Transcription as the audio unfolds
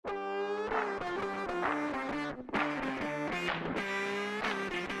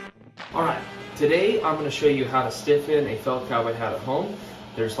Alright, today I'm going to show you how to stiffen a felt cowboy hat at home.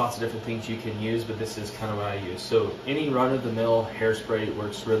 There's lots of different things you can use, but this is kind of what I use. So any run-of-the-mill hairspray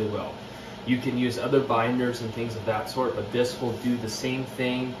works really well. You can use other binders and things of that sort, but this will do the same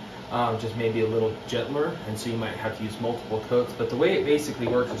thing, just maybe a little gentler, and so you might have to use multiple coats. But the way it basically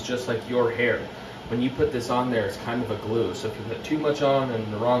works is just like your hair. When you put this on there, it's kind of a glue. So if you put too much on in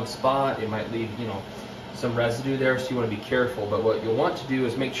the wrong spot, it might leave, some residue there, so you want to be careful. But what you'll want to do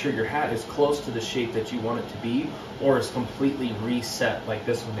is make sure your hat is close to the shape that you want it to be, or is completely reset like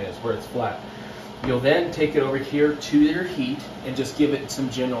this one is, where it's flat. You'll then take it over here to your heat and just give it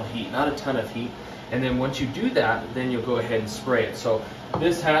some general heat, not a ton of heat. And then once you do that, then you'll go ahead and spray it. So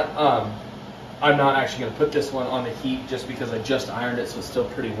this hat, I'm not actually going to put this one on the heat just because I just ironed it, so it's still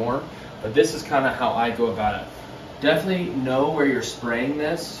pretty warm. But this is kind of how I go about it. Definitely know where you're spraying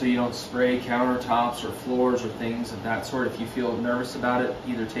this, so you don't spray countertops or floors or things of that sort. If you feel nervous about it,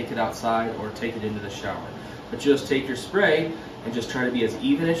 either take it outside or take it into the shower. But just take your spray and just try to be as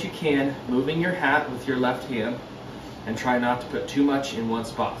even as you can, moving your hat with your left hand, and try not to put too much in one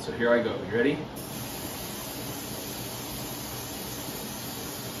spot. So here I go. You ready?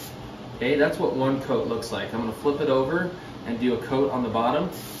 Okay, that's what one coat looks like. I'm going to flip it over and do a coat on the bottom.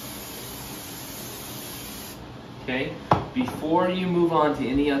 Okay, before you move on to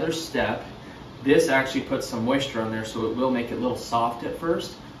any other step, this actually puts some moisture on there, so it will make it a little soft at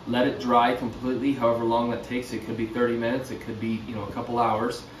first. Let it dry completely, however long that takes. It could be 30 minutes, it could be a couple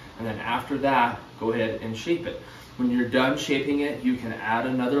hours, and then after that, go ahead and shape it. When you're done shaping it, you can add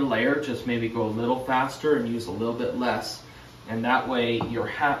another layer, just maybe go a little faster and use a little bit less. And that way your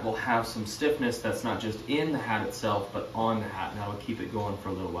hat will have some stiffness that's not just in the hat itself, but on the hat, and that will keep it going for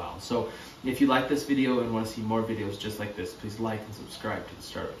a little while. So if you like this video and want to see more videos just like this, please like and subscribe to the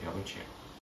Startup Cowboy channel.